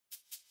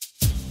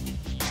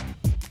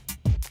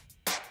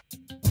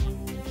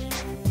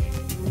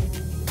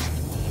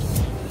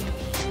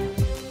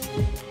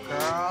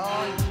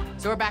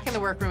So we're back in the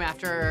workroom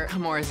after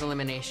Kamora's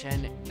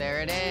elimination.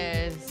 There it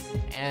is.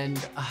 And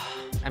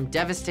I'm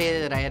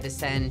devastated that I had to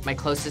send my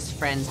closest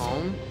friends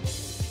home.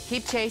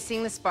 Keep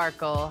chasing the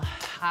sparkle.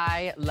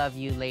 I love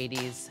you,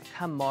 ladies.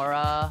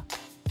 Kamora.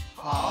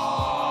 Oh.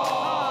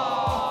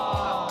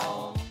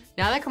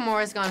 Now that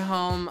Kamora's gone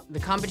home, the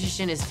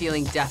competition is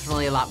feeling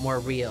definitely a lot more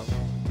real.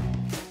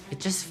 It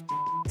just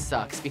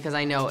sucks because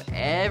I know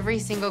every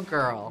single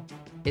girl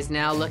is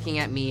now looking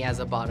at me as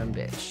a bottom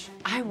bitch.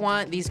 I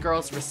want these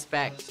girls'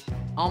 respect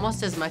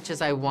almost as much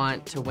as I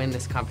want to win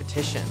this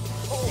competition.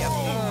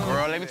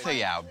 Girl, let me tell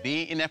y'all,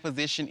 being in that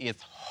position is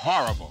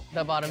horrible.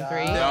 The bottom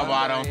three? The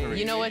bottom three.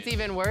 You know what's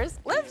even worse?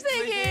 Lip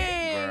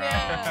syncing!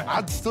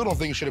 I still don't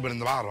think you should have been in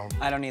the bottom.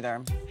 I don't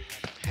either.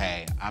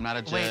 Hey, I'm not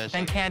a judge. Wait,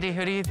 then Candy,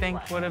 who do you think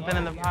would have been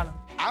in the bottom?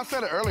 I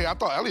said it earlier, I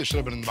thought Elliot should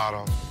have been in the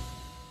bottom.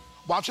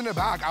 Watching it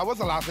back, I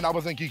wasn't laughing, I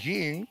wasn't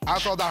kikiing. I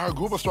thought that her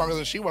group was stronger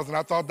than she was, and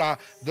I thought that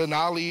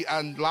Denali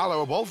and Lala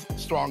were both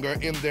stronger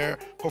in their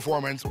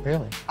performance.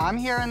 Really? I'm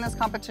here in this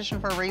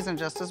competition for a reason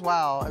just as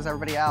well as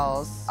everybody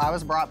else. I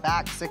was brought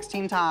back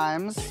 16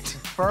 times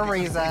for a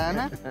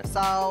reason.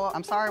 So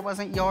I'm sorry it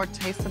wasn't your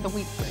taste of the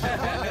week.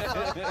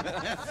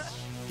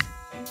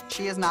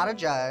 She is not a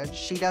judge.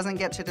 She doesn't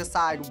get to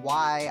decide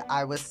why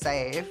I was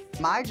safe.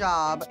 My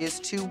job is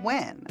to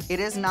win. It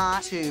is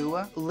not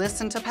to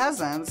listen to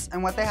peasants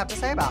and what they have to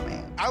say about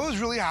me. I was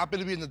really happy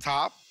to be in the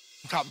top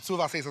two if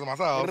I say so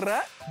myself.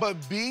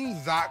 But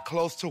being that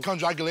close to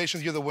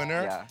congratulations, you're the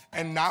winner,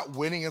 and not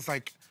winning is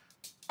like,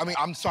 I mean,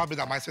 I'm so happy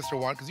that my sister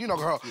won, because you know,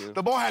 girl,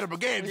 the Bullheaded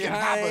Brigade can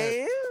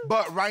happen.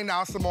 But right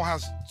now, Simone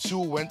has 2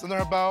 wins under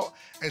her belt,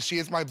 and she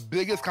is my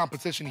biggest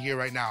competition here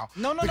right now.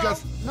 No.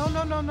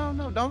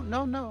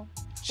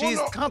 She's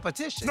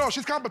competition. No,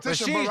 she's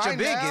competition, but she's right your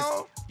biggest.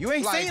 now, You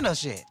ain't like, seen her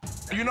shit.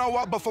 You know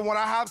what? But from what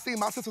I have seen,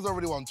 my sister's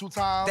already won 2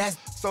 times.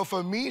 So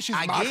for me, she's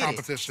my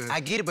competition. I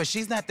get it, but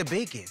she's not the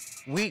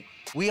biggest. We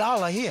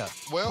all are here.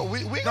 Well,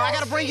 we No, I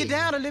gotta bring you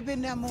down a little bit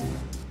now, more.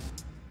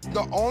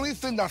 The only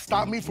thing that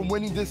stopped me from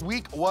winning this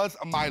week was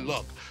my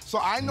look. So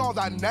I know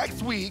that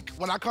next week,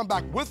 when I come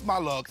back with my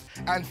looks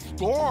and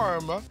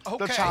storm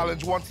the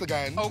challenge once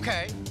again,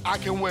 I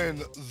can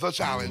win the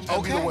challenge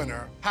and be the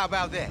winner. How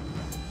about that?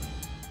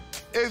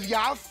 If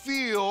y'all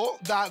feel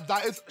that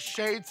that is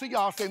shade to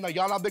y'all saying that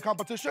y'all not big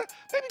competition,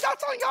 maybe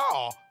that's on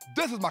y'all.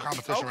 This is my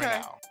competition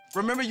right now.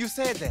 Remember you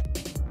said that.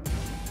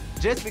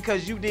 Just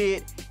because you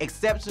did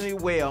exceptionally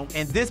well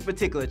in this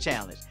particular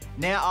challenge,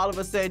 now all of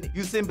a sudden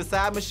you sitting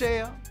beside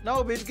Michelle?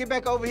 No, bitch, get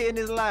back over here in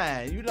this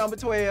line. You number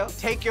 12.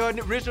 Take your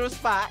original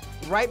spot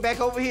right back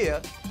over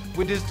here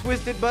with this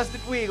twisted, busted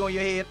wig on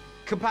your head.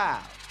 Kapow.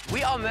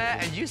 We all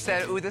met and you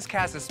said, ooh, this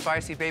cast is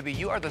spicy, baby.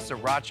 You are the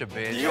sriracha,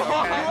 bitch. You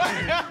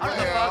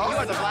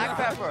are the black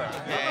pepper.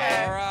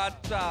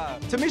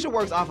 Tamisha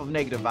works off of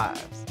negative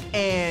vibes.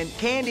 And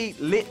Candy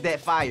lit that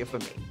fire for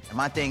me. And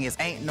my thing is,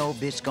 ain't no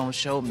bitch gonna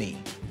show me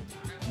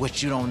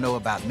what you don't know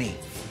about me.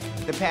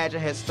 The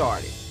pageant has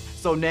started,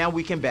 so now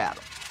we can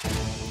battle.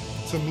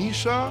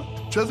 Tamisha,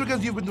 just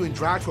because you've been doing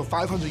drag for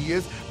 500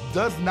 years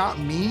does not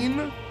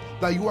mean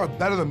that you are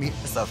better than me.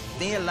 It's a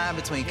thin line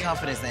between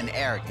confidence and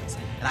arrogance,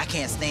 and I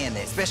can't stand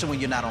that, especially when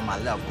you're not on my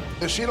level.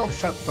 If she don't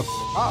shut the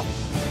up,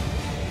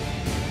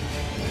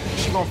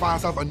 she gonna find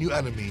herself a new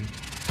enemy.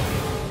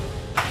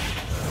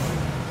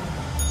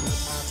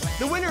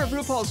 The winner of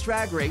RuPaul's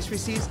Drag Race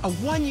receives a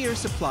 1-year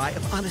supply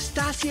of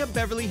Anastasia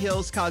Beverly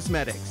Hills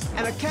Cosmetics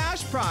and a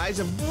cash prize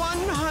of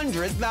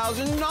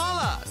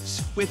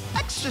 $100,000 with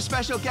extra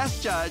special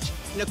guest judge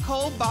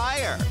Nicole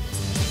Byer.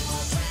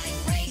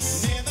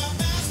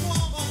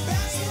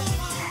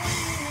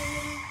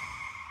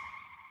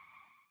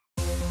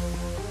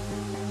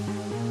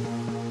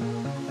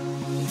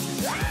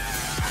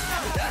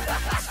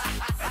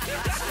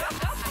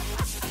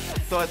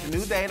 So it's a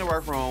new day in the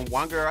workroom.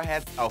 One girl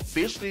has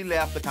officially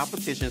left the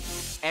competition,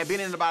 and being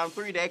in the bottom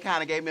 3, that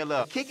kind of gave me a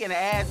little kick in the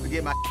ass to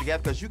get my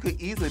together, because you could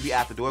easily be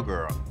out the door,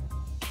 girl,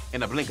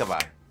 in a blink of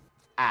an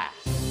eye.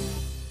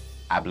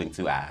 I blink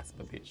 2 eyes,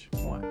 but bitch,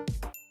 1.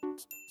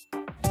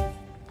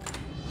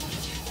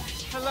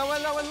 Hello.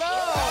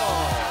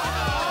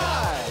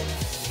 Hi.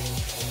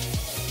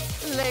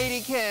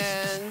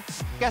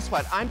 Ladykins. Guess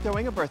what? I'm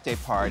throwing a birthday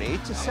party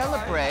to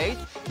celebrate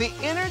the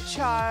inner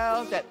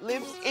child that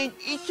lives in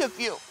each of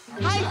you.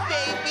 Hi,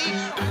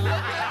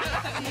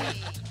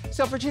 baby.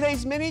 So for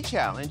today's mini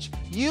challenge,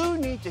 you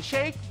need to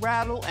shake,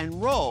 rattle,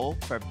 and roll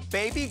for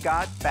Baby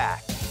Got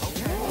Back.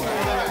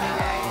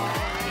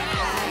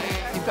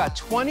 You've got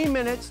 20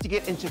 minutes to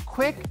get into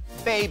quick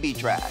baby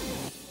drag.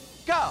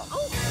 Go.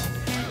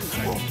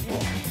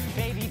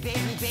 Baby.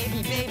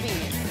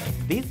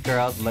 These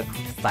girls look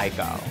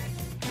psycho.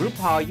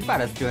 RuPaul, you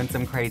got us doing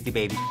some crazy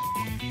baby. All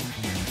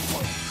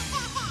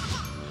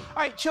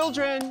right,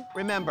 children,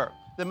 remember,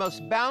 the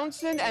most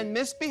bouncing and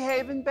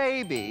misbehaving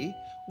baby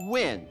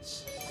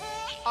wins.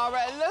 All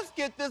right, let's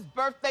get this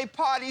birthday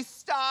party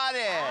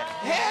started.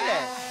 Hit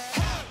it.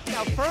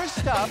 Now,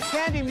 first up,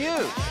 Candy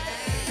Muse.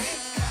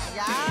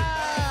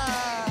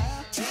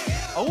 Yeah.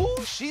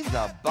 Oh, she's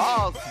the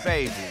boss,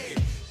 baby.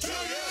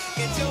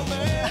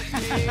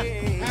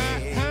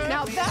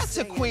 Now that's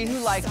a queen who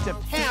likes to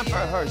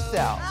pamper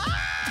herself.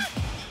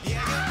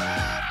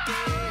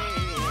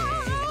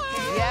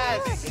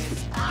 Yes.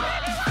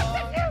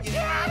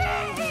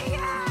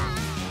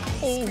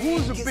 Oh,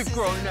 who's a big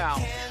girl now?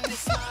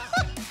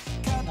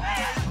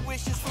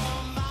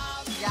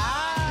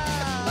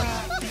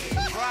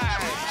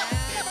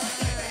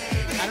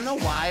 I don't know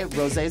why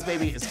Rosé's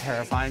baby is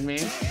terrifying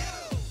me.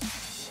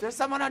 There's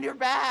someone on your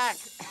back.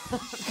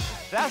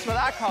 That's what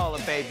I call a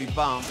baby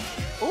bump.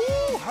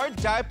 Ooh, her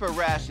diaper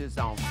rash is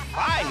on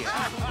fire.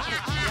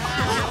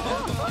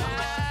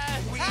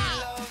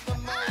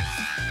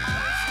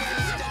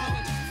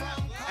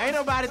 Ain't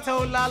nobody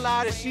told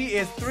Lala that she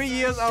is 3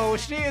 years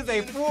old. She is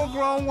a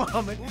full-grown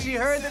woman. She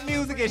heard the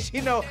music and she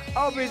know,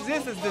 oh, bitch,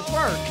 this is the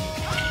twerk.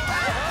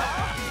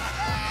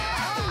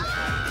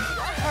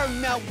 Her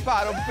milk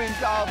bottle brings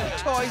all the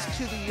toys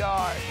to the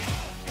yard.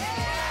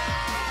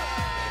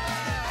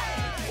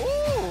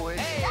 Ooh,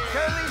 it's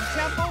Shirley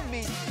Temple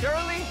meets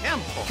Shirley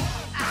Hempel.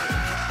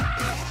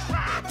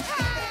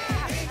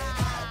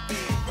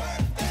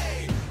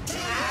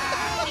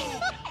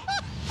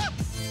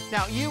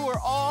 Now, you were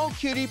all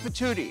cutie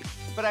patootie,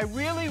 but I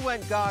really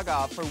went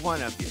gaga for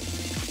one of you.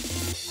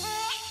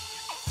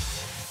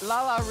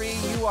 Lala Ree,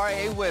 you are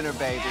a winner,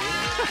 baby.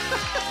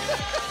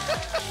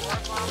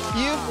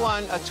 You've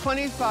won a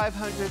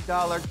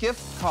 $2,500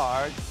 gift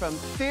card from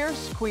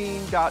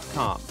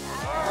FierceQueen.com.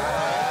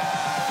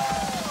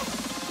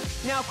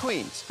 Now,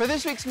 queens, for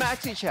this week's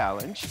Maxi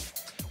Challenge,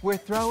 we're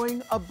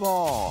throwing a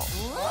ball.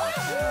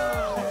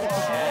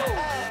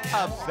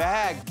 A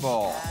bag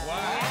ball.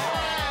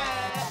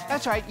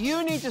 That's right,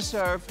 you need to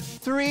serve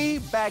 3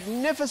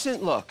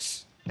 magnificent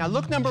looks. Now,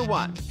 look number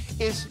 1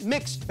 is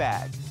mixed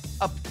bag,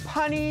 a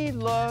punny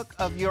look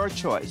of your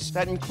choice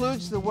that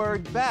includes the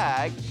word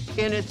bag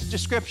in its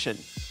description.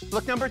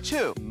 Look number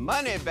 2,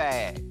 money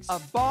bags, a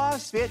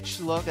boss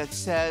bitch look that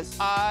says,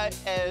 I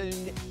own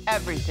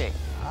everything.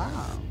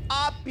 Oh.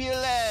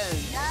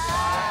 Opulence.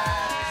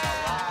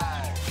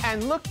 Yes.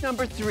 And look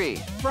number 3,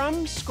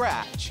 from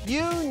scratch,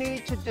 you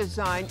need to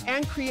design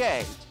and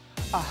create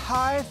a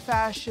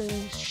high-fashion,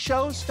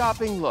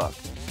 show-stopping look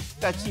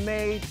that's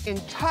made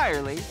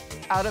entirely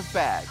out of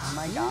bags. Oh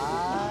my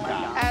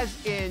God. As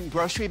in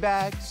grocery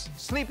bags,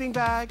 sleeping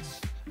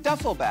bags,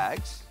 duffel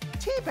bags,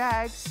 tea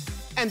bags,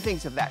 and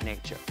things of that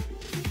nature.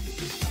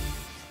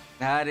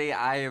 Honey,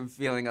 I am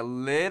feeling a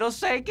little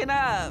shaken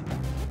up.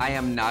 I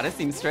am not a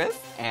seamstress,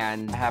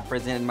 and I have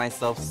presented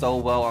myself so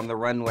well on the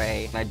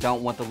runway, and I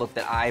don't want the look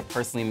that I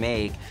personally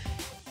make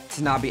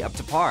to not be up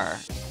to par.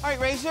 All right,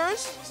 racers,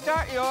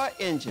 start your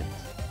engines.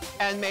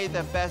 And may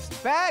the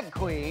best bag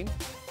queen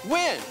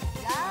win.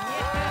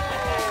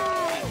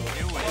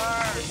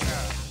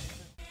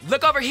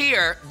 Look over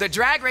here. The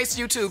Drag Race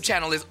YouTube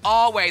channel is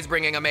always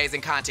bringing amazing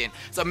content,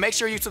 so make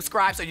sure you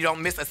subscribe so you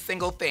don't miss a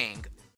single thing.